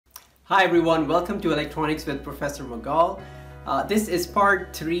Hi everyone, welcome to Electronics with Professor Mughal. This is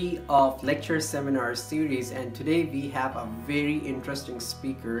part 3 of lecture seminar series, and today we have a very interesting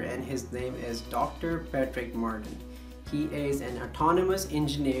speaker, and his name is Dr. Patrick Martin. He is an autonomous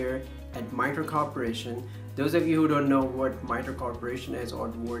engineer at Mitre Corporation. Those of you who don't know what Mitre Corporation is or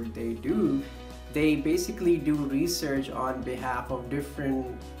what they do, they basically do research on behalf of different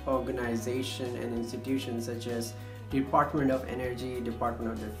organizations and institutions such as Department of Energy, Department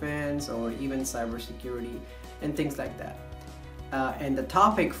of Defense, or even cybersecurity and things like that. And the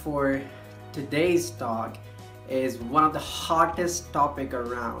topic for today's talk is one of the hottest topic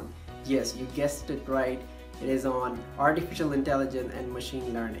around. Yes, you guessed it right. It is on artificial intelligence and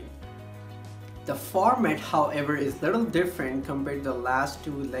machine learning. The format, however, is a little different compared to the last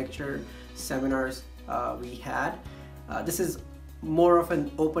 2 lecture seminars we had. This is more of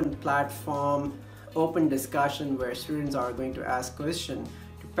an open platform, open discussion where students are going to ask questions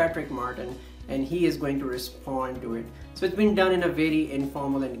to Patrick Martin and he is going to respond to it. So it's been done in a very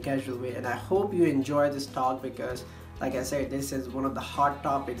informal and casual way, and I hope you enjoy this talk because, like I said, this is one of the hot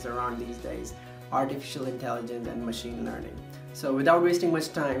topics around these days, artificial intelligence and machine learning. So without wasting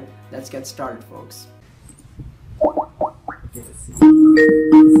much time, let's get started, folks.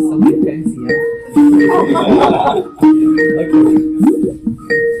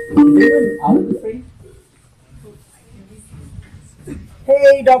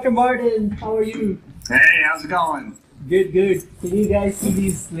 Hey, Dr. Martin, how are you? Hey, how's it going? Good, good. Can you guys see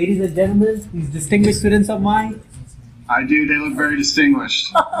these ladies and gentlemen, these distinguished students of mine? I do. They look very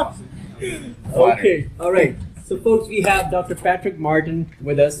distinguished. Okay, all right. So, folks, we have Dr. Patrick Martin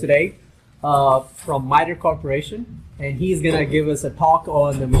with us today from Mitre Corporation, and he's going to give us a talk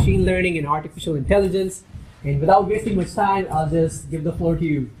on the machine learning and artificial intelligence. And without wasting much time, I'll just give the floor to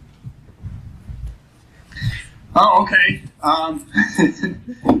you. Oh, okay.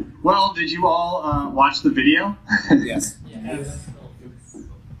 Well, did you all watch the video? Yes. Yes.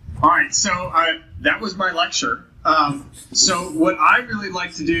 All right, so that was my lecture. So what I really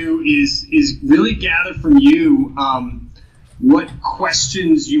like to do is really gather from you what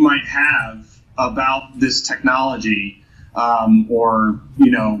questions you might have about this technology, or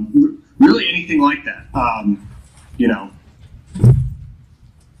really anything like that.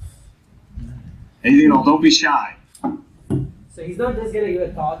 Anything at all. Don't be shy. So he's not just going to give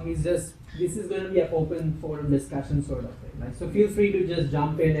a talk, this is going to be an open forum discussion sort of thing. Right? So feel free to just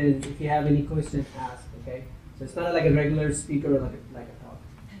jump in, and if you have any questions, ask, okay? So it's not like a regular speaker or like a talk.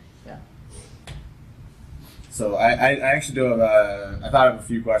 Yeah. So I actually do have I thought of a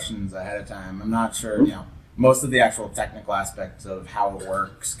few questions ahead of time. I'm not sure, most of the actual technical aspects of how it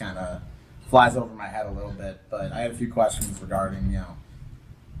works kind of flies over my head a little bit, but I have a few questions regarding,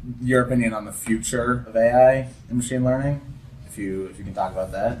 your opinion on the future of AI and machine learning, if you can talk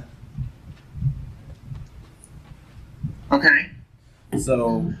about that. Okay.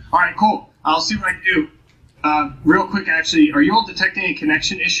 So, all right, cool. I'll see what I can do. Real quick, actually, are you all detecting any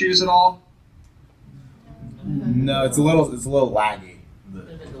connection issues at all? no, it's a little laggy.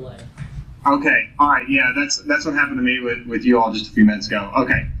 Okay. All right. Yeah, that's what happened to me with you all just a few minutes ago.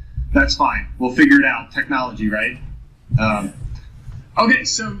 Okay, that's fine. We'll figure it out. Technology, right? Okay.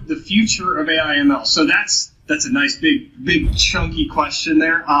 So the future of AI ML. So that's a nice big chunky question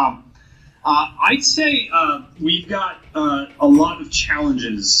there. I'd say we've got a lot of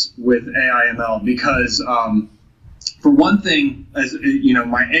challenges with AI ML because, for one thing, as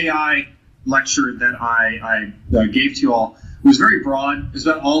my AI lecture that I gave to you all was very broad. It was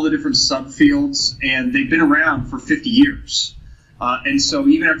about all the different subfields, and they've been around for 50 years. And so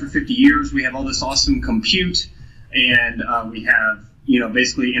even after 50 years, we have all this awesome compute, and we have,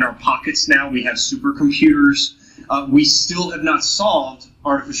 basically in our pockets now, we have supercomputers. We still have not solved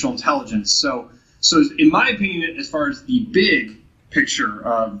artificial intelligence. So in my opinion, as far as the big picture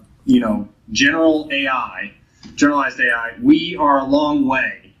of, generalized AI, we are a long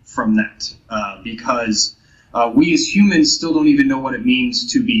way from that, because we as humans still don't even know what it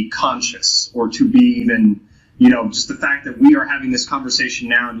means to be conscious, or to be even, just the fact that we are having this conversation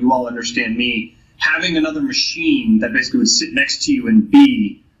now and you all understand me, having another machine that basically would sit next to you and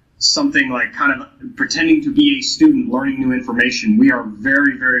be something like kind of pretending to be a student learning new information. We are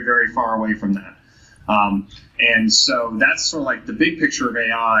very, very, very far away from that. And so that's sort of like the big picture of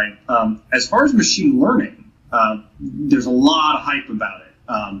AI. As far as machine learning, there's a lot of hype about it.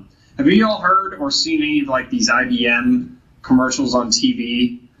 Have you all heard or seen any of like these IBM commercials on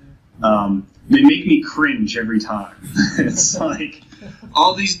TV? They make me cringe every time. It's like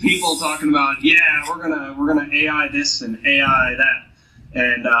all these people talking about, yeah, we're gonna AI this and AI that.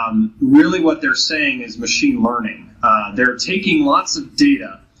 And really what they're saying is machine learning. They're taking lots of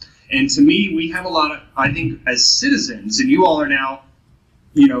data And to me, we have a lot of, I think, as citizens, and you all are now,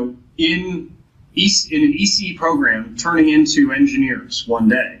 you know, in an ECE program turning into engineers one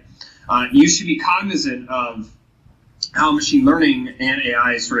day. You should be cognizant of how machine learning and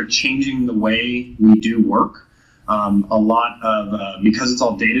AI is sort of changing the way we do work. A lot of, because it's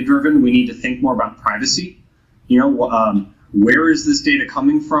all data driven, we need to think more about privacy. You know, where is this data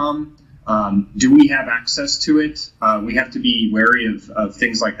coming from? Do we have access to it? We have to be wary of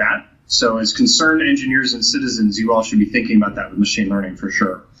things like that. So as concerned engineers and citizens, you all should be thinking about that with machine learning for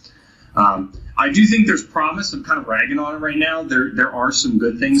sure. I do think there's promise. I'm kind of ragging on it right now. There are some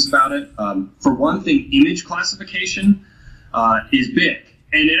good things about it. For one thing, image classification is big,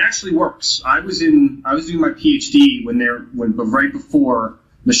 and it actually works. I was doing my PhD when right before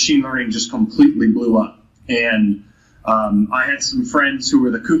machine learning just completely blew up, and I had some friends who were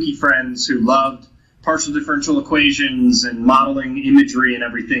the kooky friends who loved partial differential equations and modeling imagery and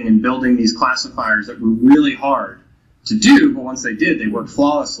everything and building these classifiers that were really hard to do, but once they did, they worked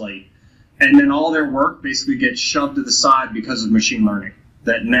flawlessly. And then all their work basically gets shoved to the side because of machine learning.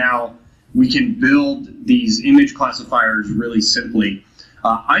 That now we can build these image classifiers really simply.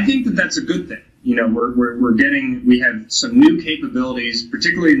 I think that that's a good thing. You know, we have some new capabilities,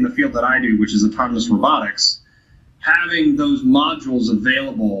 particularly in the field that I do, which is autonomous robotics. Having those modules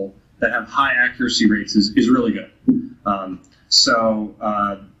available that have high accuracy rates is really good.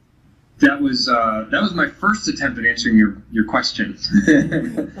 That was my first attempt at answering your question.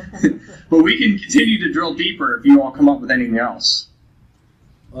 But we can continue to drill deeper if you all come up with anything else.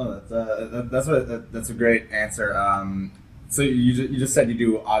 Well, that's a great answer. So you just said you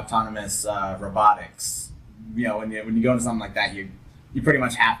do autonomous robotics. You know, when you go into something like that, you pretty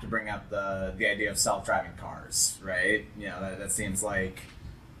much have to bring up the idea of self-driving cars, right? You know, that seems like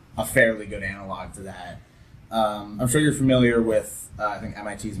a fairly good analog to that. I'm sure you're familiar with I think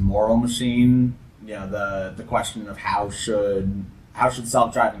MIT's moral machine. You know, the question of how should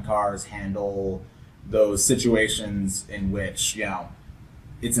self-driving cars handle those situations in which, you know,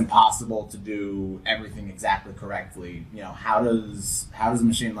 it's impossible to do everything exactly correctly. You know, how does a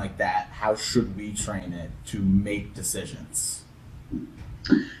machine like that, how should we train it to make decisions?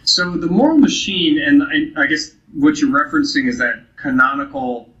 So the moral machine, and I guess what you're referencing is that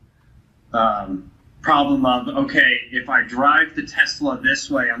canonical problem of, okay, if I drive the Tesla this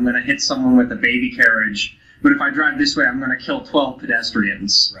way, I'm going to hit someone with a baby carriage, but if I drive this way, I'm going to kill 12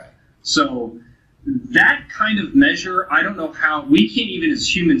 pedestrians. Right. So that kind of measure, I don't know how, we can't even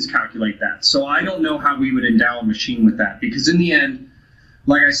as humans calculate that. So I don't know how we would endow a machine with that, because in the end,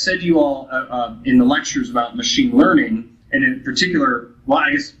 like I said to you all in the lectures about machine learning, and in particular, well,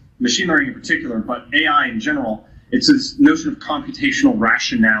 I guess machine learning in particular, but AI in general, it's this notion of computational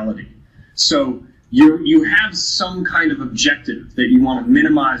rationality. So you have some kind of objective that you want to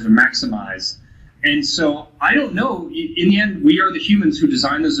minimize or maximize. And so I don't know, in the end, we are the humans who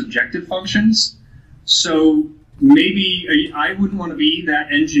design those objective functions. So maybe I wouldn't want to be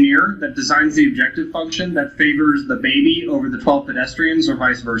that engineer that designs the objective function that favors the baby over the 12 pedestrians or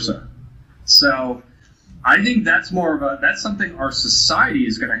vice versa. So I think that's that's something our society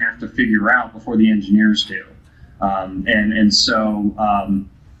is going to have to figure out before the engineers do. I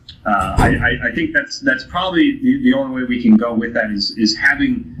think that's probably the only way we can go with that is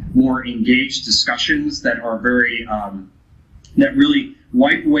having more engaged discussions that are very that really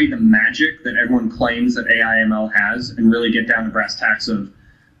wipe away the magic that everyone claims that AI/ML has, and really get down to brass tacks of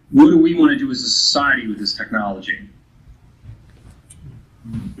what do we want to do as a society with this technology.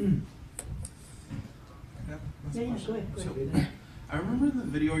 Go ahead. I remember in the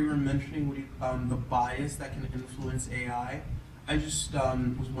video you were mentioning the bias that can influence AI. I just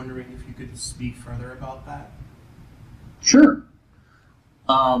was wondering if you could speak further about that. Sure.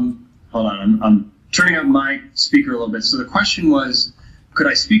 Hold on, I'm turning up my speaker a little bit. So the question was, could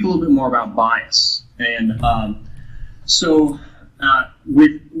I speak a little bit more about bias? And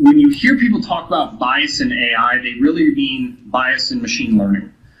when you hear people talk about bias in AI, they really mean bias in machine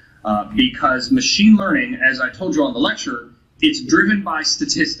learning. Because machine learning, as I told you on the lecture, it's driven by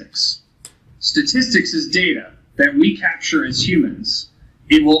statistics. Statistics is data that we capture as humans.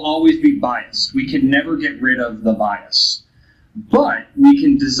 It will always be biased. We can never get rid of the bias. But we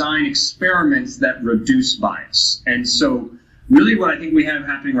can design experiments that reduce bias. And so really what I think we have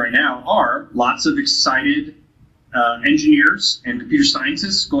happening right now are lots of excited engineers and computer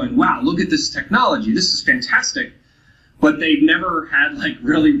scientists going, wow, look at this technology. This is fantastic. But they've never had like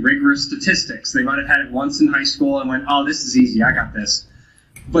really rigorous statistics. They might have had it once in high school and went, oh, this is easy, I got this.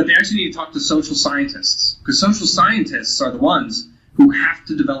 But they actually need to talk to social scientists, because social scientists are the ones who have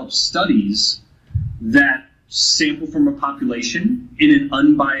to develop studies that sample from a population in an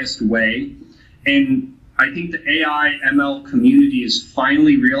unbiased way. And I think the AI ML community is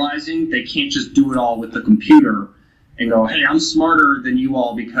finally realizing they can't just do it all with the computer and go, hey, I'm smarter than you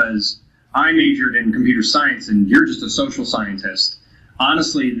all because I majored in computer science and you're just a social scientist.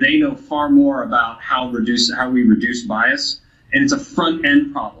 Honestly, they know far more about how we reduce bias, and it's a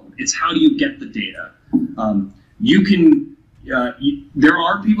front-end problem. It's how do you get the data? There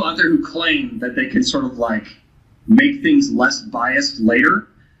are people out there who claim that they can sort of like make things less biased later,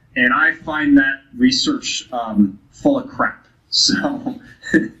 and I find that research full of crap. So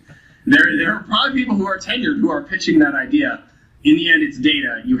there are probably people who are tenured who are pitching that idea. In the end, it's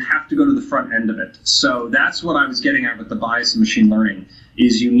data. You have to go to the front end of it. So that's what I was getting at with the bias of machine learning,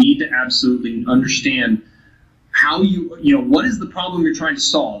 is you need to absolutely understand how what is the problem you're trying to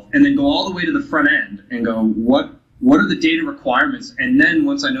solve, and then go all the way to the front end and go, what are the data requirements? And then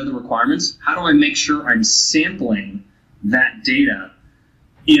once I know the requirements, how do I make sure I'm sampling that data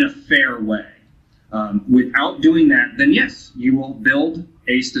in a fair way? Without doing that, then yes, you will build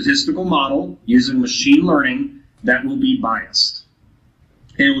a statistical model using machine learning that will be biased.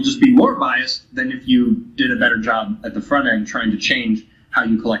 And it will just be more biased than if you did a better job at the front end trying to change how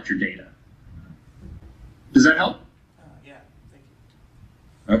you collect your data. Does that help? Yeah, thank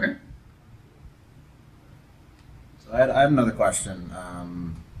you. Okay. So I have another question.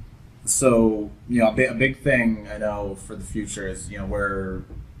 So, a big thing I know for the future is, where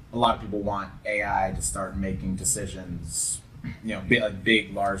a lot of people want AI to start making decisions,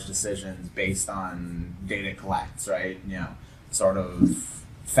 big, large decisions based on data it collects, right? Sort of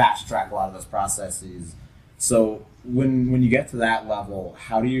fast track a lot of those processes. So when you get to that level,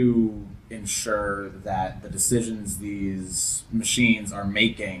 how do you ensure that the decisions these machines are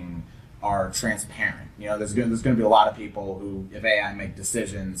making are transparent? There's going to be a lot of people who, if AI make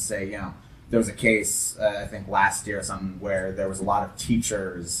decisions, say, there was a case, I think last year or something, where there was a lot of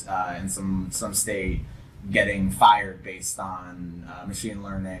teachers in some state getting fired based on machine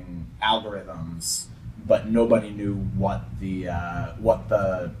learning algorithms, but nobody knew what the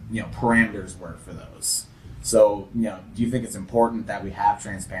parameters were for those. So, do you think it's important that we have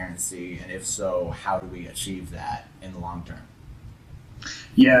transparency, and if so, how do we achieve that in the long term?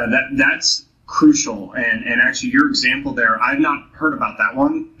 Yeah, that's crucial. And actually, your example there, I've not heard about that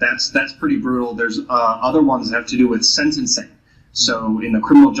one. That's pretty brutal. There's other ones that have to do with sentencing. So in the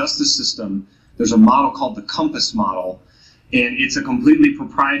criminal justice system, there's a model called the Compass model, and it's a completely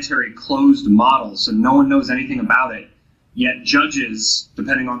proprietary closed model, so no one knows anything about it. Yet judges,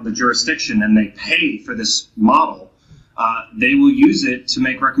 depending on the jurisdiction, and they pay for this model, they will use it to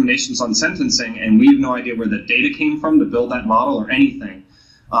make recommendations on sentencing, and we have no idea where the data came from to build that model or anything.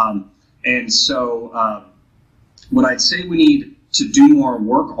 And so what I'd say we need to do more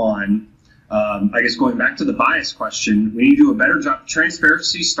work on, I guess going back to the bias question, we need to do a better job.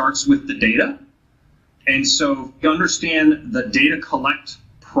 Transparency starts with the data. And so if you understand the data collect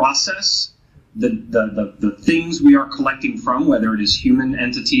process, the things we are collecting from, whether it is human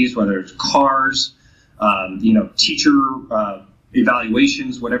entities, whether it's cars, teacher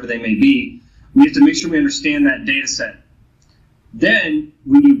evaluations, whatever they may be, we have to make sure we understand that data set. Then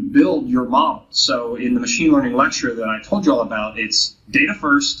when you build your model, so in the machine learning lecture that I told you all about, it's data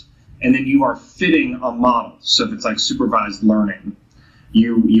first, and then you are fitting a model. So if it's like supervised learning,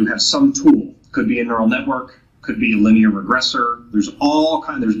 you have some tool. Could be a neural network, could be a linear regressor. There's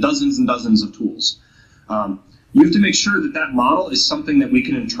dozens and dozens of tools. You have to make sure that that model is something that we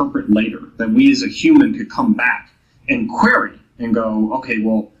can interpret later, that we as a human could come back and query and go, okay,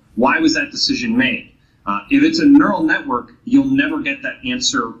 well, why was that decision made? If it's a neural network, you'll never get that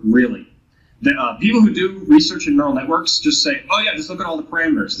answer really. People who do research in neural networks just say, oh yeah, just look at all the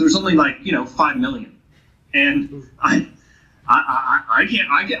parameters. There's only 5 million. And I'm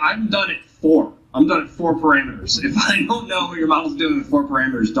done at 4. I'm done at 4 parameters. If I don't know what your model's doing with 4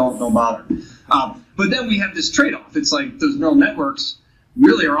 parameters, don't bother. But then we have this trade-off. It's like those neural networks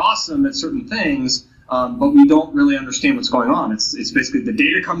really are awesome at certain things, but we don't really understand what's going on. It's basically the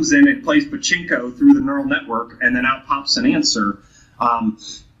data comes in, it plays pachinko through the neural network, and then out pops an answer.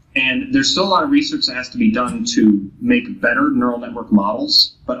 And there's still a lot of research that has to be done to make better neural network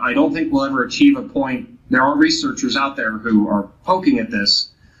models, but I don't think we'll ever achieve a point. There are researchers out there who are poking at this,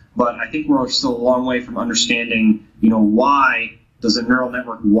 but I think we're still a long way from understanding, why does a neural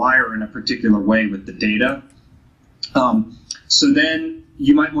network wire in a particular way with the data. So then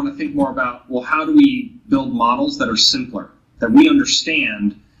you might want to think more about, well, how do we build models that are simpler, that we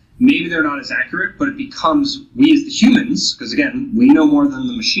understand? Maybe they're not as accurate, but it becomes, we as the humans, because again, we know more than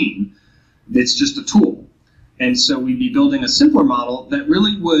the machine, it's just a tool. And so we'd be building a simpler model that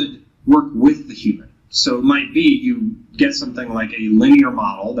really would work with the human. So it might be you get something like a linear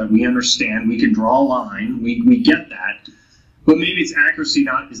model that we understand, we can draw a line, we get that, but maybe its accuracy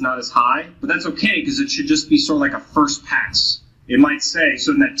is not as high, but that's okay because it should just be sort of like a first pass. It might say,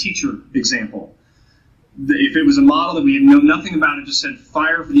 so in that teacher example, if it was a model that we know nothing about, it just said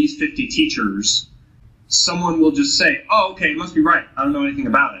fire for these 50 teachers, someone will just say, oh, okay, it must be right. I don't know anything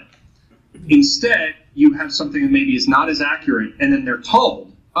about it. Instead, you have something that maybe is not as accurate, and then they're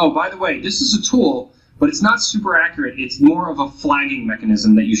told, oh, by the way, this is a tool, but it's not super accurate. It's more of a flagging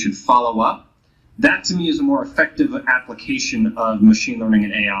mechanism that you should follow up. That, to me, is a more effective application of machine learning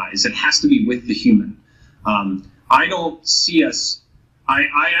and AI, is it has to be with the human. I don't see us,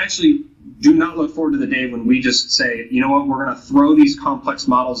 I actually do not look forward to the day when we just say, you know what, we're going to throw these complex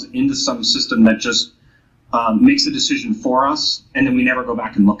models into some system that just makes a decision for us, and then we never go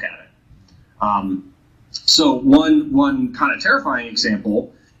back and look at it. So one kind of terrifying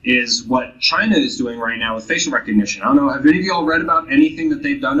example is what China is doing right now with facial recognition. I don't know, have any of you all read about anything that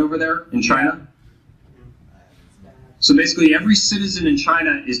they've done over there in China? So basically every citizen in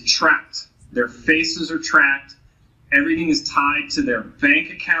China is tracked. Their faces are tracked. Everything is tied to their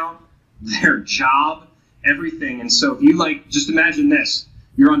bank account, their job, everything. And so if you just imagine this,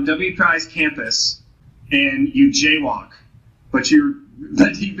 you're on WPI's campus and you jaywalk, but you've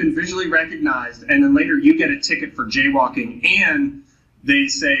been visually recognized, and then later you get a ticket for jaywalking, and they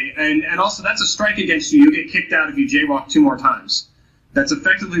say, and also that's a strike against you, you'll get kicked out if you jaywalk 2 more times. That's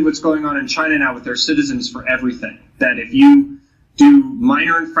effectively what's going on in China now with their citizens for everything. That if you do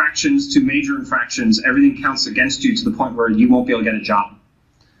minor infractions to major infractions, everything counts against you to the point where you won't be able to get a job.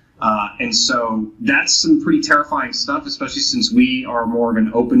 And so that's some pretty terrifying stuff, especially since we are more of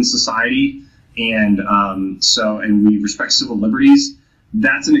an open society, and we respect civil liberties.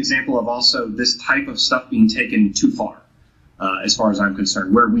 That's an example of also this type of stuff being taken too far, as far as I'm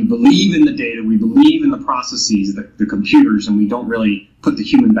concerned, where we believe in the data, we believe in the processes, the computers, and we don't really put the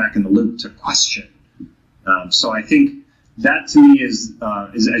human back in the loop to question. So I think that, to me, is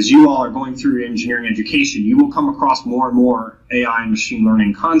as you all are going through engineering education, you will come across more and more AI and machine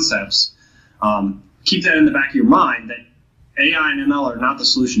learning concepts. Keep that in the back of your mind, that AI and ML are not the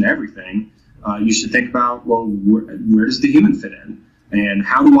solution to everything. You should think about, well, where does the human fit in? And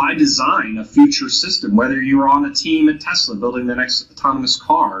how do I design a future system? Whether you're on a team at Tesla building the next autonomous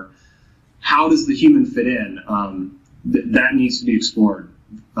car, how does the human fit in? That needs to be explored.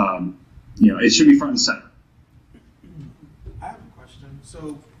 It should be front and center. I have a question.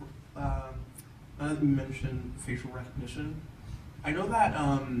 So, you mentioned facial recognition. I know that,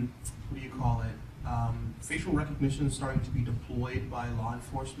 facial recognition is starting to be deployed by law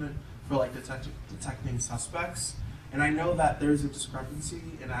enforcement for detecting suspects. And I know that there's a discrepancy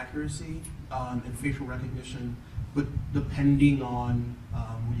in accuracy in facial recognition, but depending on,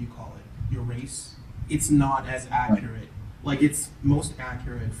 your race, it's not as accurate. Like, it's most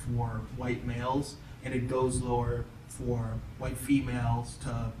accurate for white males, and it goes lower for white females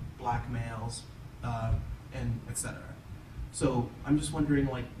to black males, and etc. So I'm just wondering,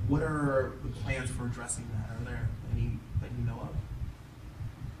 what are the plans for addressing that? Are there any that you know of?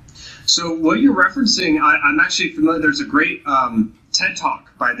 So what you're referencing, I'm actually familiar. There's a great TED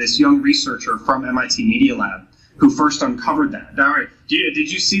Talk by this young researcher from MIT Media Lab who first uncovered that. All right,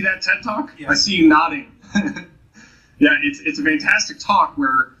 did you see that TED Talk? Yeah. I see you nodding. Yeah, it's a fantastic talk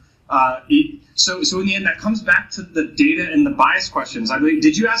where so in the end that comes back to the data and the bias questions. I believe.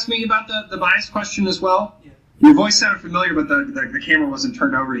 Did you ask me about the bias question as well? Yeah. Your voice sounded familiar, but the camera wasn't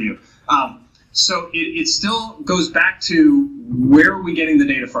turned over to you. So it still goes back to where are we getting the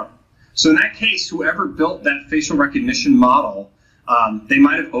data from? So in that case, whoever built that facial recognition model, they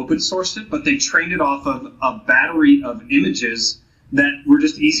might have open sourced it, but they trained it off of a battery of images that were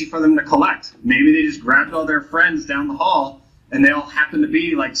just easy for them to collect. Maybe they just grabbed all their friends down the hall, and they all happen to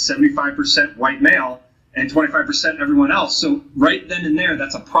be like 75% white male and 25% everyone else. So right then and there,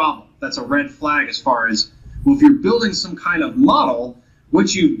 that's a problem. That's a red flag as far as, well, if you're building some kind of model,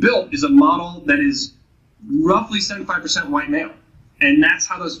 what you've built is a model that is roughly 75% white male. And that's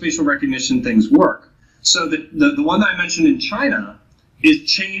how those facial recognition things work. So the one that I mentioned in China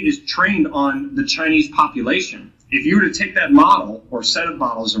is trained on the Chinese population. If you were to take that model or set of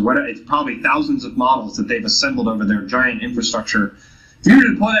models or whatever, it's probably thousands of models that they've assembled over their giant infrastructure. If you were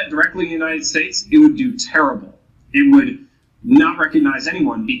to deploy that directly in the United States, it would do terrible. It would not recognize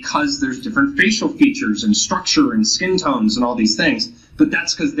anyone because there's different facial features and structure and skin tones and all these things. But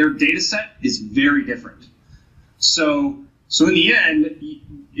that's because their data set is very different. So in the end,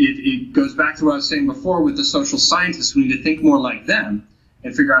 it goes back to what I was saying before with the social scientists. We need to think more like them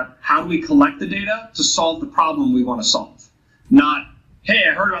and figure out how do we collect the data to solve the problem we want to solve. Not, hey,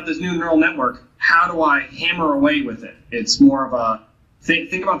 I heard about this new neural network. how do I hammer away with it? It's more of a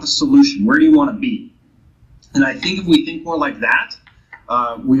think about the solution. Where do you want to be? And I think if we think more like that,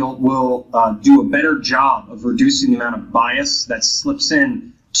 we'll do a better job of reducing the amount of bias that slips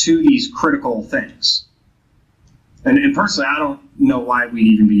in to these critical things. And personally, I don't know why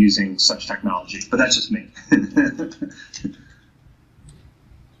we'd even be using such technology, but that's just me.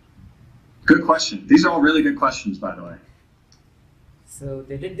 Good question. These are all really good questions, by the way. So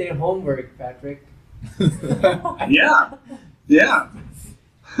they did their homework, Patrick. Yeah. Yeah.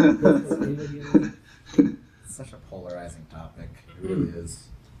 Such a polarizing topic. It really is.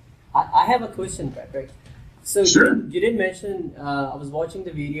 I have a question, Patrick. So sure. you did mention, I was watching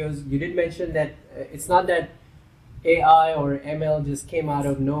the videos, you did mention that it's not that AI or ML just came out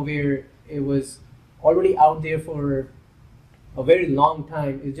of nowhere. It was already out there for a very long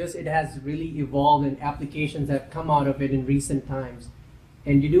time. It's just it has really evolved and applications have come out of it in recent times.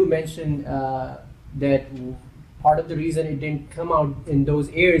 And you do mention that part of the reason it didn't come out in those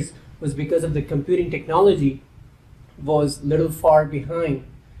years was because of the computing technology was a little far behind.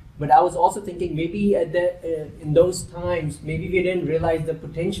 But I was also thinking maybe at in those times, maybe we didn't realize the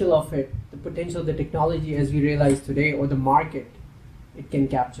potential of it, the potential of the technology as we realize today, or the market it can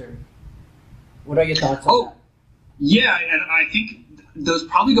capture. What are your thoughts on that? Yeah, and I think those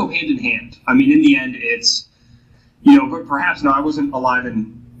probably go hand in hand. I mean, in the end, it's, but perhaps, no, I wasn't alive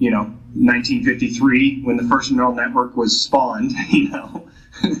in, 1953 when the first neural network was spawned,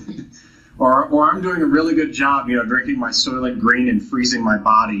 or I'm doing a really good job, drinking my Soylent Green and freezing my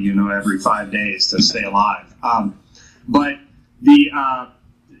body, every 5 days to stay alive. But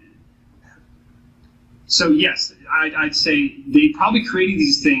so yes, I'd say they probably created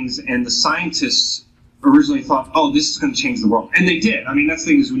these things, and the scientists originally thought, oh, this is going to change the world. And they did. I mean, that's the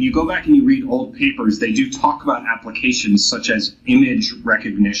thing is when you go back and you read old papers, they do talk about applications such as image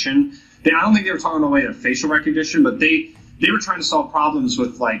recognition. I don't think they were talking all the way to facial recognition, but they were trying to solve problems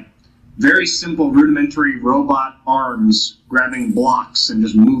with like very simple rudimentary robot arms grabbing blocks and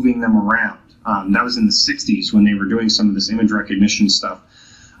just moving them around. That was in the 60s when they were doing some of this image recognition stuff.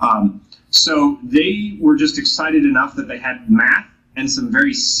 So they were just excited enough that they had math and some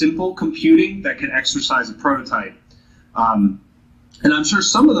very simple computing that could exercise a prototype. And I'm sure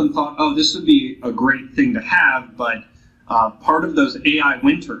some of them thought, oh, this would be a great thing to have, but part of those AI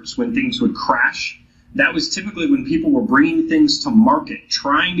winters when things would crash, that was typically when people were bringing things to market,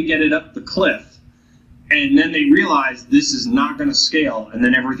 trying to get it up the cliff, and then they realized this is not going to scale, and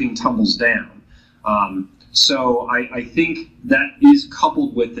then everything tumbles down. So I think that is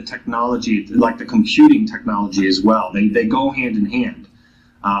coupled with the technology, like the computing technology as well. They go hand in hand.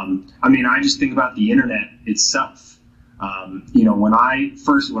 I mean, I just think about the internet itself. When I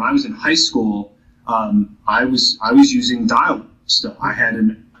was in high school, I was using dial-up still.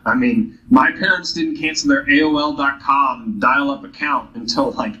 My parents didn't cancel their AOL.com dial-up account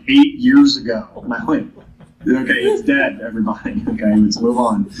until like 8 years ago. And I went, okay, it's dead, everybody. Okay, let's move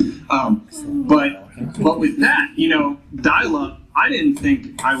on. But with that, dial-up, I didn't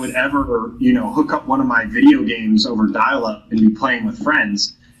think I would ever, hook up one of my video games over dial-up and be playing with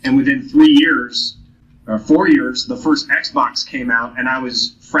friends. And within 3 years, or 4 years, the first Xbox came out, and I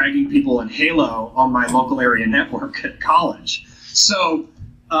was fragging people in Halo on my local area network at college. So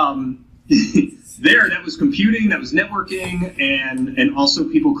that was computing, that was networking, and also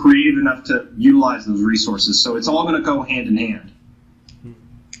people creative enough to utilize those resources. So it's all going to go hand in hand.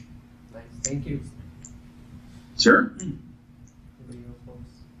 Nice, thank you. Sure.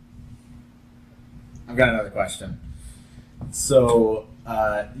 I've got another question. So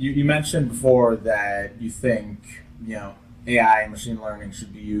you mentioned before that you think AI and machine learning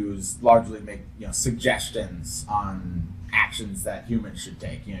should be used largely to make suggestions on actions that humans should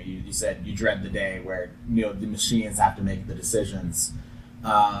take. You said you dread the day where the machines have to make the decisions,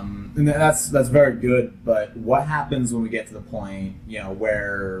 and that's very good. But what happens when we get to the point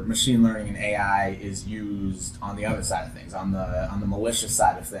where machine learning and AI is used on the other side of things, on the malicious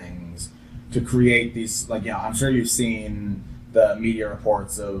side of things, to create these, I'm sure you've seen the media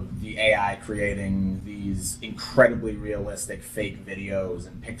reports of the AI creating these incredibly realistic fake videos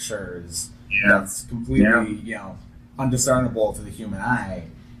and pictures that's completely undiscernible to the human eye.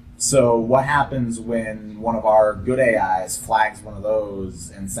 So what happens when one of our good AIs flags one of those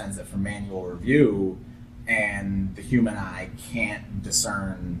and sends it for manual review, and the human eye can't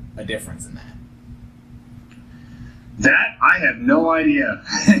discern a difference in that? That I have no idea.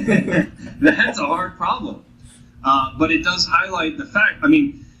 That's a hard problem. But it does highlight the fact,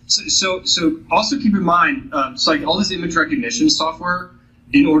 so also keep in mind, so like all this image recognition software,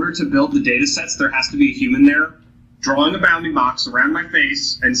 in order to build the data sets, there has to be a human there drawing a bounding box around my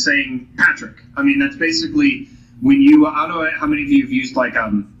face and saying, Patrick. I mean, that's basically when you, I don't know how many of you have used like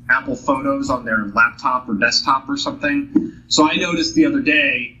Apple Photos on their laptop or desktop or something. So I noticed the other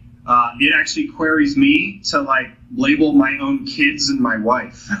day, it actually queries me to like label my own kids and my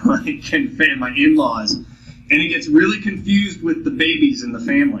wife, like, and my in-laws. And it gets really confused with the babies in the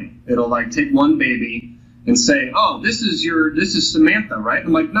family. It'll like take one baby and say, oh, this is Samantha, right?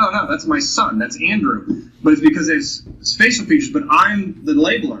 I'm like, no, that's my son, that's Andrew. But it's because it's facial features, but I'm the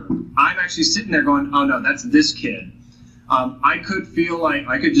labeler. I'm actually sitting there going, oh no, that's this kid. I could feel like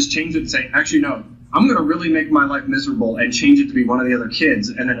I could just change it and say, actually no, I'm gonna really make my life miserable and change it to be one of the other kids,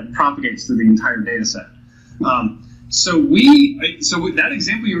 and then it propagates through the entire data set. So with that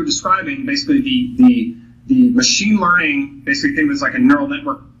example you were describing, basically the machine learning basically thing was like a neural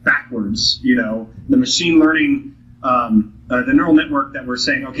network backwards, the machine learning, the neural network that we're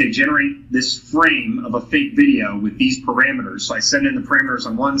saying, okay, generate this frame of a fake video with these parameters. So I send in the parameters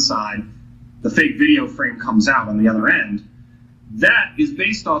on one side, the fake video frame comes out on the other end. That is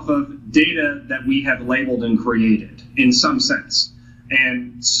based off of data that we have labeled and created in some sense.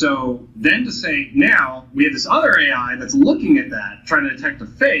 And so then to say, now we have this other AI that's looking at that, trying to detect a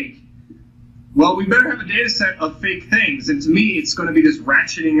fake, well, we better have a data set of fake things. And to me, it's going to be this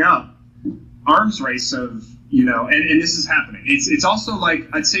ratcheting up arms race of, and this is happening. It's also like,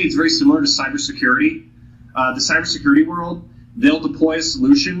 I'd say it's very similar to cybersecurity. The cybersecurity world, they'll deploy a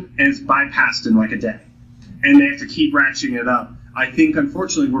solution and it's bypassed in like a day. And they have to keep ratcheting it up. I think,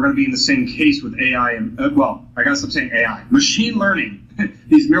 unfortunately, we're going to be in the same case with AI and, well, I gotta stop saying AI. Machine learning,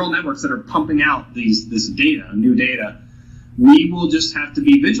 these neural networks that are pumping out this data, new data. We will just have to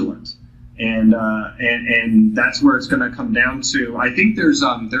be vigilant. And that's where it's going to come down to. I think there is a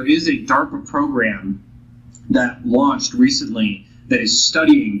DARPA program that launched recently that is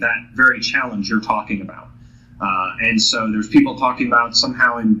studying that very challenge you're talking about. And so there's people talking about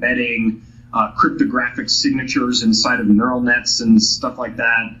somehow embedding cryptographic signatures inside of neural nets and stuff like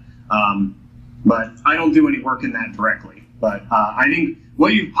that. But I don't do any work in that directly. But I think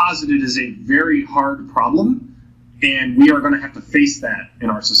what you've posited is a very hard problem. And we are going to have to face that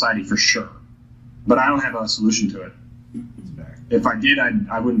in our society for sure. But I don't have a solution to it. If I did,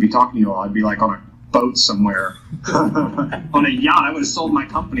 I wouldn't be talking to you all. I'd be like on a boat somewhere. On a yacht. I would have sold my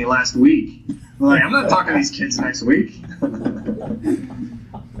company last week. Like, I'm not talking to these kids next week.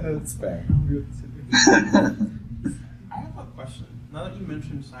 That's fair. I have a question. Now that you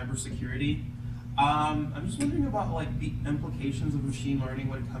mentioned cybersecurity, I'm just wondering about like the implications of machine learning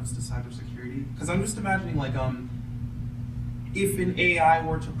when it comes to cybersecurity. Because I'm just imagining like if an AI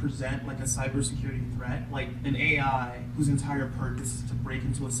were to present like a cybersecurity threat, like an AI whose entire purpose is to break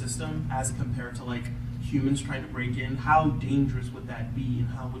into a system as compared to like humans trying to break in, how dangerous would that be and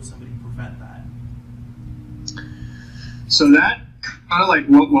how would somebody prevent that? So that kind of like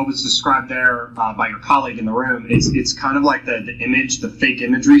what was described there by your colleague in the room, it's kind of like the image, the fake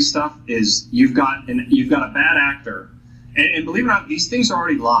imagery stuff is you've got a bad actor, and believe it or not, these things are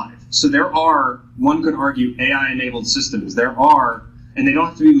already live. So there are, one could argue, AI-enabled systems. There are, and they don't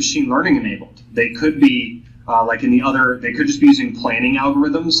have to be machine learning enabled. They could be like in the other, they could just be using planning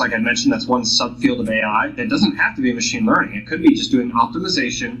algorithms. Like I mentioned, that's one subfield of AI. That doesn't have to be machine learning. It could be just doing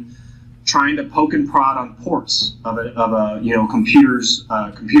optimization, trying to poke and prod on ports of a computers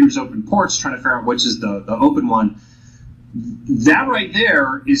open ports, trying to figure out which is the open one. That right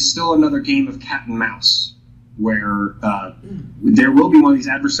there is still another game of cat and mouse, where there will be one of these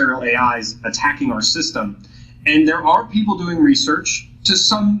adversarial AIs attacking our system, and there are people doing research to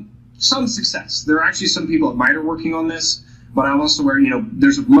some success. There are actually some people at MITRE working on this, but I'm also aware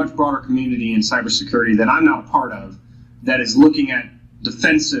there's a much broader community in cybersecurity that I'm not a part of that is looking at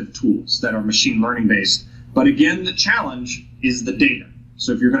defensive tools that are machine learning based. But again, the challenge is the data.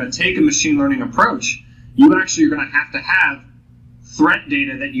 So if you're going to take a machine learning approach, you actually are going to have threat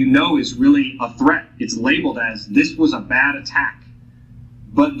data that is really a threat. It's labeled as this was a bad attack.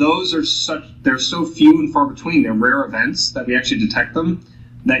 But those are they're so few and far between. They're rare events that we actually detect them,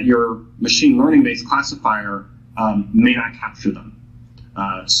 that your machine learning based classifier may not capture them.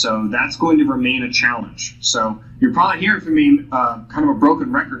 So that's going to remain a challenge. So you're probably hearing from me kind of a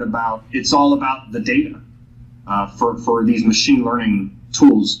broken record about it's all about the data for these machine learning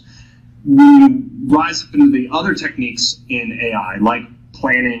tools. When you rise up into the other techniques in AI, like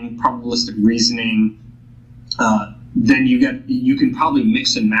planning, probabilistic reasoning, then you can probably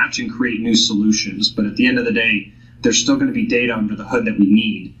mix and match and create new solutions. But at the end of the day, there's still going to be data under the hood that we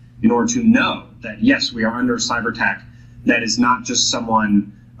need in order to know that, yes, we are under a cyber attack. That is not just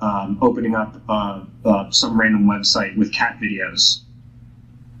someone opening up some random website with cat videos.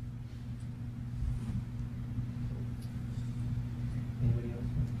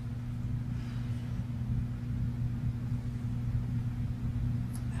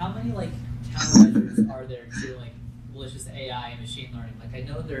 how many like countermeasures are there to like malicious AI and machine learning? Like I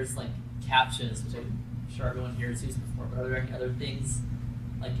know there's like CAPTCHAs, which I'm sure everyone here has used before, but are there any other things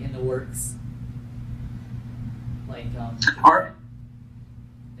like in the works? Like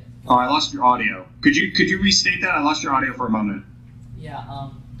Oh, I lost your audio. Could you restate that? I lost your audio for a moment. Yeah.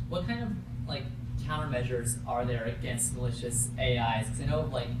 What kind of like countermeasures are there against malicious AIs? Because I know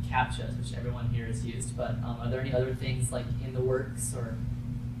of like CAPTCHAs, which everyone here has used, but are there any other things like in the works or?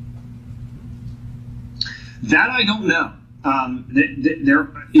 That I don't know. There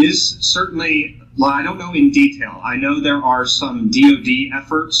is certainly, well, I don't know in detail. I know there are some DoD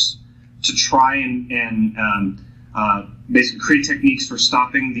efforts to try and basically create techniques for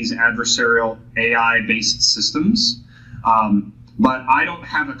stopping these adversarial AI-based systems. But I don't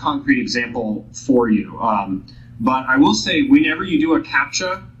have a concrete example for you. But I will say, whenever you do a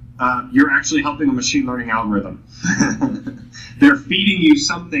CAPTCHA, you're actually helping a machine learning algorithm. They're feeding you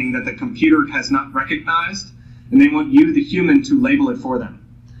something that the computer has not recognized, and they want you, the human, to label it for them.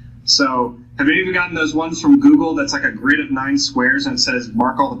 So have any of you gotten those ones from Google that's like a grid of 9 squares and it says,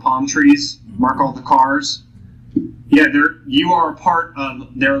 mark all the palm trees, mark all the cars? Yeah, you are a part of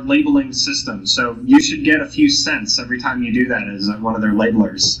their labeling system, so you should get a few cents every time you do that as one of their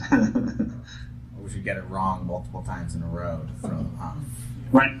labelers. We should get it wrong multiple times in a row to throw them off.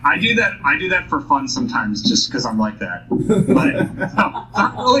 Right, I do that for fun sometimes, just because I'm like that. But no,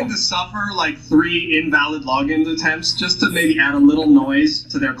 I'm willing to suffer like 3 invalid login attempts just to maybe add a little noise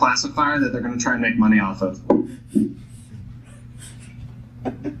to their classifier that they're going to try and make money off of.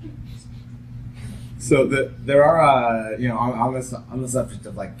 So there are, on the subject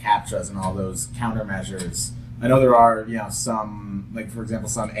of like CAPTCHAs and all those countermeasures. I know there are, some, like for example,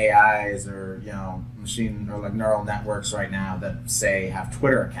 some AIs or machine or like neural networks right now that say have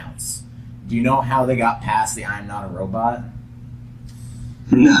Twitter accounts. Do you know how they got past the "I'm not a robot"?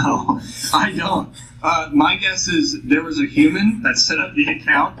 No, I don't. My guess is there was a human that set up the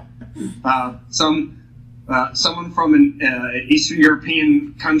account. Someone from an Eastern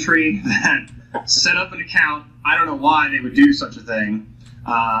European country that set up an account. I don't know why they would do such a thing.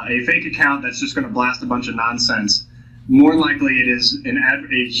 A fake account that's just going to blast a bunch of nonsense. More likely it is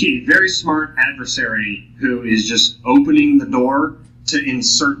a very smart adversary who is just opening the door to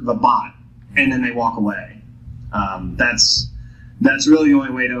insert the bot, and then they walk away. That's really the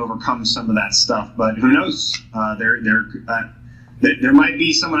only way to overcome some of that stuff. But who knows? There might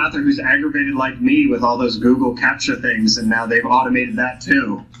be someone out there who's aggravated like me with all those Google CAPTCHA things, and now they've automated that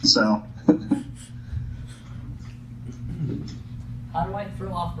too. So. How do I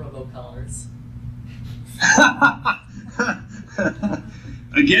throw off robocallers?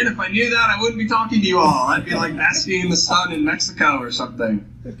 Again, if I knew that, I wouldn't be talking to you all. I'd be like basking in the sun in Mexico or something.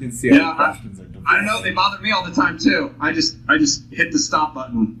 I can see how the questions are I don't know. They bother me all the time too. I just hit the stop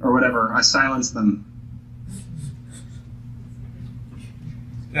button or whatever. I silence them.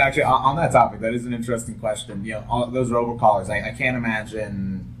 Actually, on that topic, that is an interesting question. All those robocallers, I can't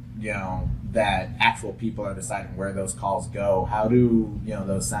imagine, that actual people are deciding where those calls go. How do,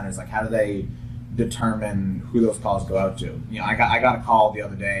 those centers, like, how do they determine who those calls go out to? I got a call the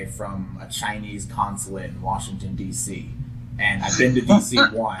other day from a Chinese consulate in Washington, D.C., and I've been to D.C.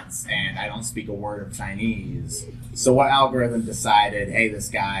 once, and I don't speak a word of Chinese. So what algorithm decided, hey, this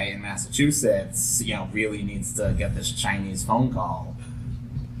guy in Massachusetts, really needs to get this Chinese phone call?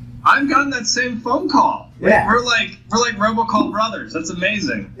 I've gotten that same phone call. Yeah. We're like robocall brothers. That's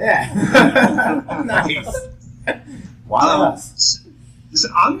amazing. Yeah. Nice. Wow. So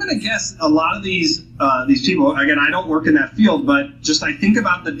I'm gonna guess a lot of these people. Again, I don't work in that field, but just I think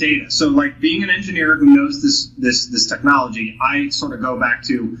about the data. So like being an engineer who knows this technology, I sort of go back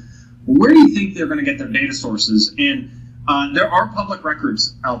to where do you think they're going to get their data sources? And there are public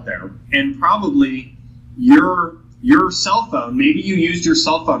records out there, and probably your cell phone, maybe you used your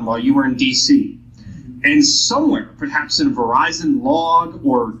cell phone while you were in DC, and somewhere, perhaps in Verizon log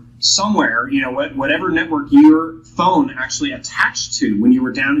or somewhere, whatever network your phone actually attached to when you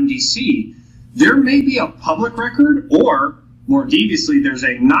were down in DC, there may be a public record, or more deviously, there's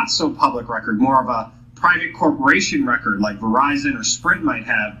a not so public record, more of a private corporation record like Verizon or Sprint might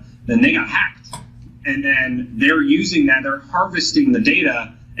have, then they got hacked. And then they're using that, they're harvesting the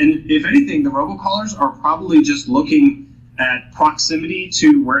data. And if anything, the robocallers are probably just looking at proximity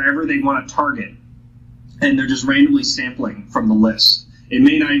to wherever they want to target. And they're just randomly sampling from the list. It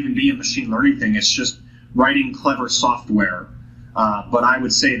may not even be a machine learning thing. It's just writing clever software. But I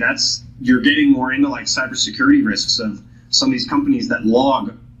would say you're getting more into like cybersecurity risks of some of these companies that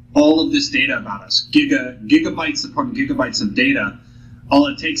log all of this data about us, gigabytes upon gigabytes of data. All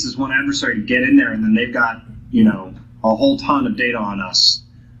it takes is one adversary to get in there, and then they've got a whole ton of data on us.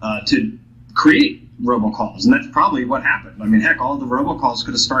 to create robocalls, and that's probably what happened. I mean, heck, all the robocalls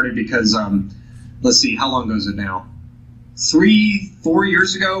could have started because, let's see, how long ago is it now? 3-4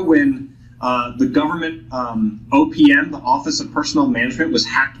 years ago, when the government OPM, the Office of Personnel Management, was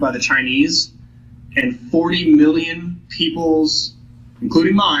hacked by the Chinese, and 40 million people's,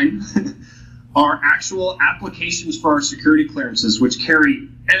 including mine, are actual applications for our security clearances, which carry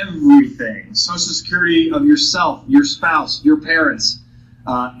everything: Social Security of yourself, your spouse, your parents,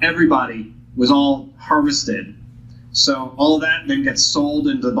 everybody was all harvested. So all of that then gets sold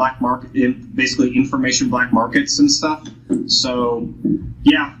into the black market, basically information black markets and stuff. So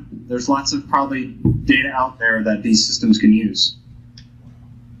yeah, there's lots of probably data out there that these systems can use.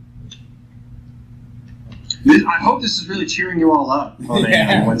 I hope this is really cheering you all up on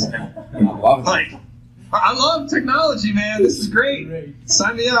a Wednesday. I love it. Like, I love technology, man. This is great.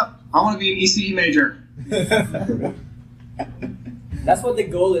 Sign me up. I want to be an ECE major. That's what the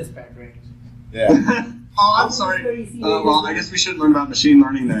goal is, Patrick. Yeah. Oh, I'm sorry. Well, I guess we should learn about machine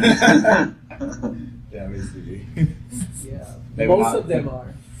learning then. Yeah, basically. Yeah. Maybe Most not. of them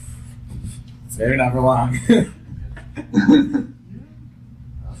are. Maybe not for long.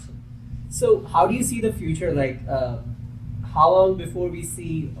 Awesome. So, how do you see the future? Like, how long before we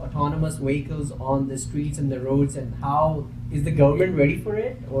see autonomous vehicles on the streets and the roads, and how is the government ready for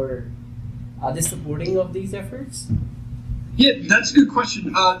it, or are they supporting of these efforts? Yeah, that's a good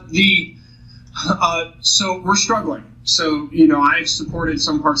question. So we're struggling. So, you know, I've supported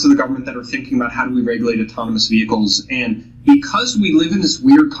some parts of the government that are thinking about how do we regulate autonomous vehicles. And because we live in this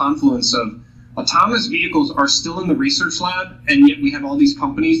weird confluence of autonomous vehicles are still in the research lab, and yet we have all these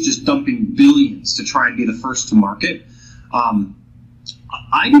companies just dumping billions to try and be the first to market.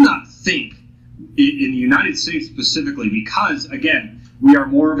 I do not think in the United States specifically, because again, we are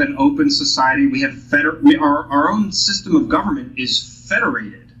more of an open society. We have our own system of government is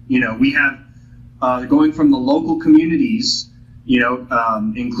federated. You know, we have going from the local communities, you know,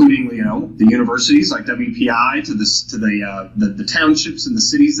 including, you know, the universities like WPI to the townships and the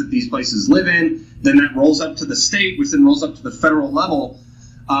cities that these places live in. Then that rolls up to the state, which then rolls up to the federal level.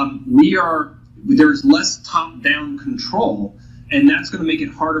 There's less top-down control, and that's going to make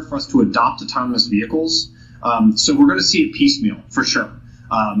it harder for us to adopt autonomous vehicles. So we're going to see it piecemeal for sure.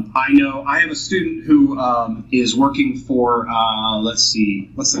 I know I have a student who is working for, let's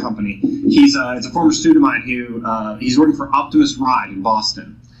see, what's the company? It's a former student of mine who he's working for Optimus Ride in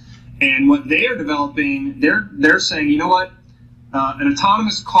Boston. And what they are developing, they're saying, you know what, an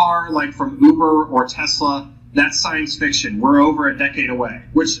autonomous car like from Uber or Tesla, that's science fiction. We're over a decade away,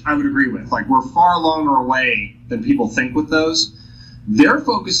 which I would agree with. Like, we're far longer away than people think with those. They're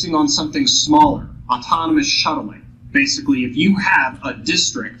focusing on something smaller, autonomous shuttling. Basically, if you have a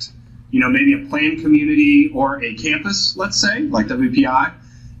district, you know, maybe a planned community or a campus, let's say, like WPI,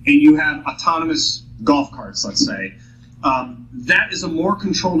 and you have autonomous golf carts, let's say, that is a more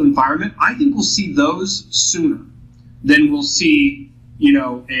controlled environment. I think we'll see those sooner than we'll see, you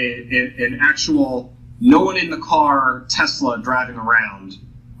know, an actual no one in the car Tesla driving around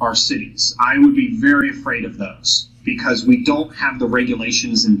our cities. I would be very afraid of those because we don't have the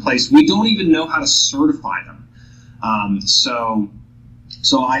regulations in place. We don't even know how to certify them. So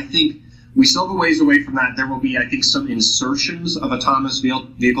I think we still have a ways away from that. There will be, I think, some insertions of autonomous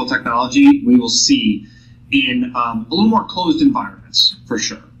vehicle technology we will see in a little more closed environments, for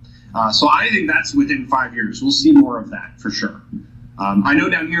sure. So I think that's within 5 years. We'll see more of that, for sure. I know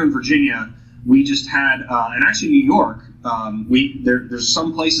down here in Virginia, we just had, and actually New York, there's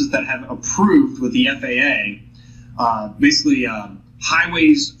some places that have approved with the FAA, basically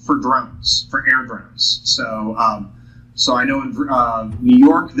highways for drones, for air drones. So I know in New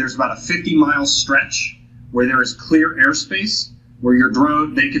York, there's about a 50-mile stretch where there is clear airspace where your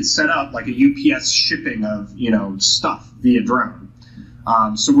drone, they could set up like a UPS shipping of, you know, stuff via drone.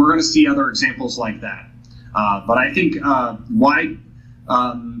 So we're going to see other examples like that. But I think I'm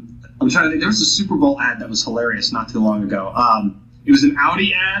trying to think, there was a Super Bowl ad that was hilarious not too long ago. It was an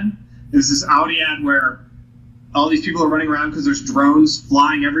Audi ad. It was this Audi ad where all these people are running around because there's drones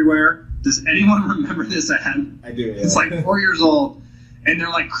flying everywhere. Does anyone remember this ad? I do, yeah. It's like 4 years old, and they're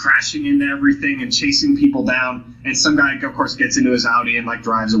like crashing into everything and chasing people down. And some guy, of course, gets into his Audi and like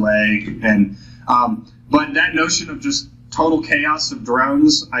drives away. And but that notion of just total chaos of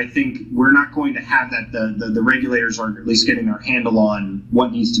drones, I think we're not going to have that. The regulators are at least getting their handle on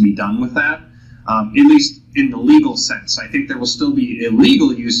what needs to be done with that, at least in the legal sense. I think there will still be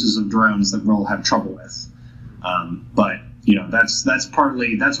illegal uses of drones that we'll have trouble with. But you know, that's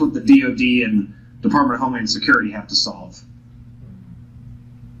what the DoD and Department of Homeland Security have to solve.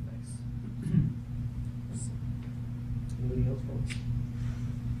 Nice. Anybody else, folks?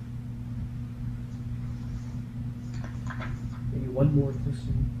 one more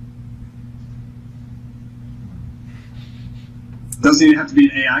question. Doesn't even have to be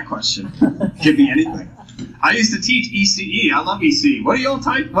an AI question. Give me anything. I used to teach ECE. I love ECE. What do y'all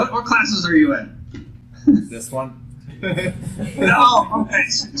type? What classes are you in? This one? No. Okay.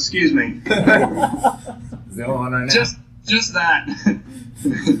 Excuse me. Is the only one right now? Just that.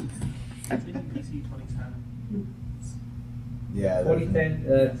 I think BC 2010. Yeah.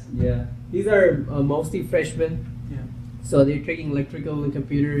 2010, yeah. These are mostly freshmen. Yeah. So they're taking electrical and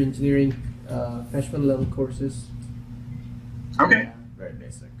computer engineering freshman level courses. Okay. Very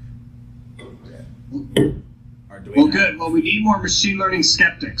basic. Well, good. Well, we need more machine learning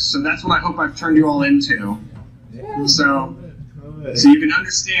skeptics, so that's what I hope I've turned you all into. Yeah. So you can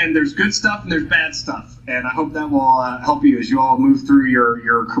understand there's good stuff and there's bad stuff, and I hope that will help you as you all move through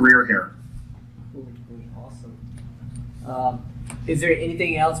your career here. Awesome. Is there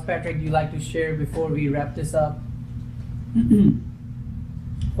anything else, Patrick, you'd like to share before we wrap this up?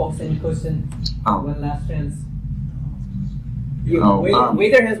 Folks, any question? One last chance.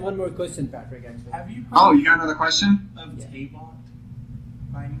 Waiter has one more question, Patrick, actually. Have you Oh, you got another question? of Taybot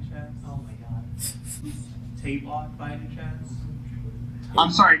by any chance? Oh my god. Taybot by any chance? I'm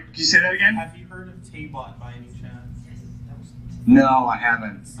sorry, can you say that again? Have you heard of Taybot by any chance? No, I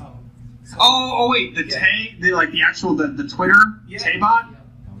haven't. Oh. So, Oh, wait, the Tay, the actual the Twitter Yeah. Taybot?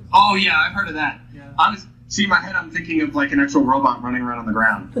 Oh yeah, I've heard of that. Yeah. See, in my head, I'm thinking of like an actual robot running around on the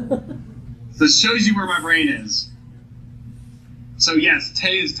ground. This shows you where my brain is. So yes,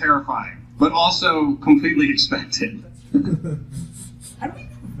 Tay is terrifying, but also completely expected. How do we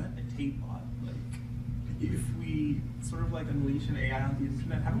prevent a Taybot? Like, if we sort of like unleash an AI on the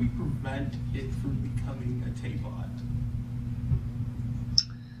internet, how do we prevent it from becoming a Taybot?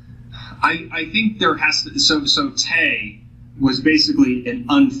 I think there has to, so Tay was basically an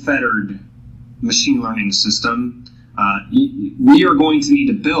unfettered machine learning system. We are going to need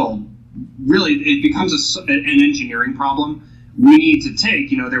to build, really, it becomes an engineering problem. We need to take,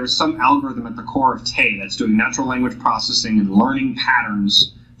 there was some algorithm at the core of Tay that's doing natural language processing and learning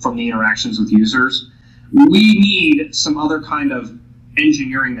patterns from the interactions with users. We need some other kind of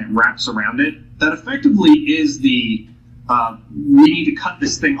engineering that wraps around it that effectively is the we need to cut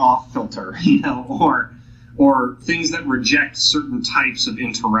this thing off filter, or things that reject certain types of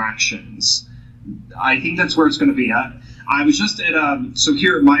interactions. I think that's where it's going to be. I was just at so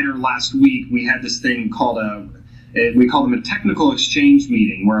here at MITRE last week, we had this thing called we call them a technical exchange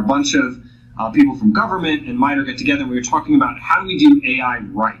meeting, where a bunch of people from government and MITRE get together, and we were talking about how do we do AI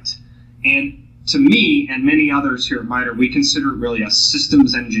right. And to me and many others here at MITRE, we consider it really a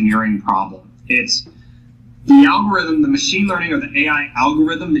systems engineering problem. It's the algorithm, the machine learning or the AI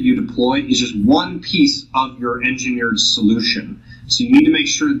algorithm that you deploy is just one piece of your engineered solution. So you need to make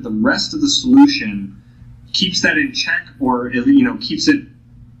sure that the rest of the solution keeps that in check, or keeps it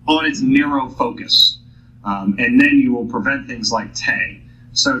on its narrow focus. And then you will prevent things like Tay.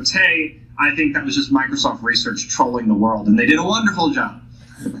 So Tay, I think that was just Microsoft Research trolling the world, and they did a wonderful job.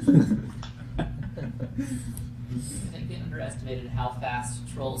 I think they underestimated how fast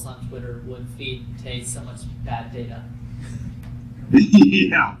trolls on Twitter would feed Tay so much bad data.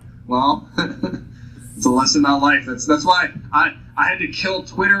 Yeah, well, it's a lesson about life. That's why I had to kill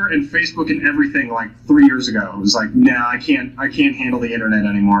Twitter and Facebook and everything like 3 years ago. It was like, nah, I can't handle the internet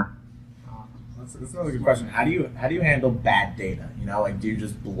anymore. That's another good question. How do you handle bad data? Do you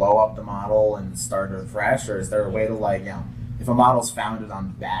just blow up the model and start afresh, or is there a way to if a model's founded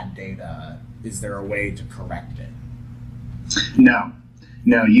on bad data, is there a way to correct it? No,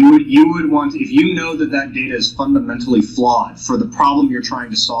 you would want, if you know that data is fundamentally flawed for the problem you're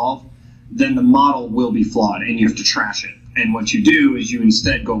trying to solve, then the model will be flawed and you have to trash it. And what you do is you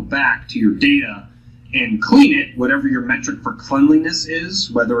instead go back to your data and clean it, whatever your metric for cleanliness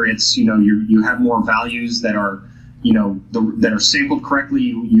is, whether it's, you have more values that are, that are sampled correctly,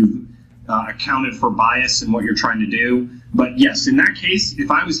 you've accounted for bias in what you're trying to do. But yes, in that case, if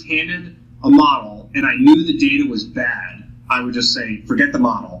I was handed a model and I knew the data was bad, I would just say, forget the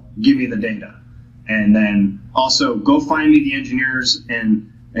model, give me the data. And then also go find me the engineers and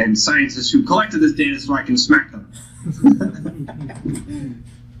scientists who collected this data so I can smack them.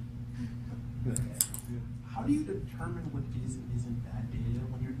 How do you determine what is and isn't bad data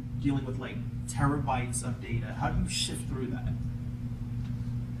when you're dealing with like terabytes of data? How do you shift through that?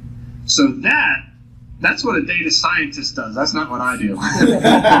 So that's what a data scientist does. That's not what I do.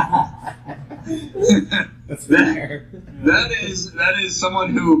 That is someone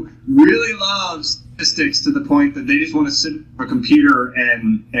who really loves statistics to the point that they just want to sit at a computer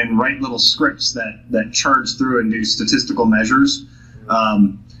and write little scripts that charge through and do statistical measures.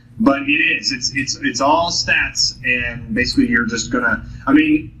 but it is. It's all stats, and basically you're just gonna. I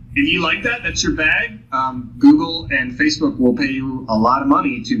mean, if you like that, that's your bag. Google and Facebook will pay you a lot of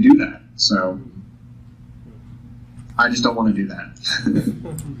money to do that. So I just don't want to do that.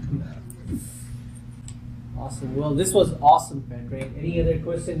 Awesome. Well, this was awesome, Patrick. Any other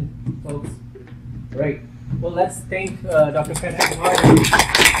question, folks? Right. Well, let's thank Dr. Patrick Martin.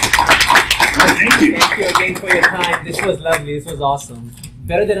 Thank you. Thank you again for your time. This was lovely. This was awesome.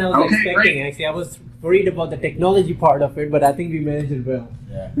 Better than I was expecting, great. actually. I was worried about the technology part of it, but I think we managed it well.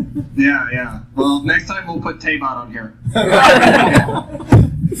 Yeah. Yeah. Well, next time we'll put tape out on here. All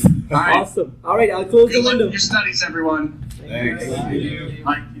right. Awesome. All right, I'll close Good the luck window. with your studies, everyone. Thanks.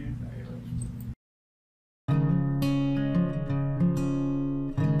 Bye.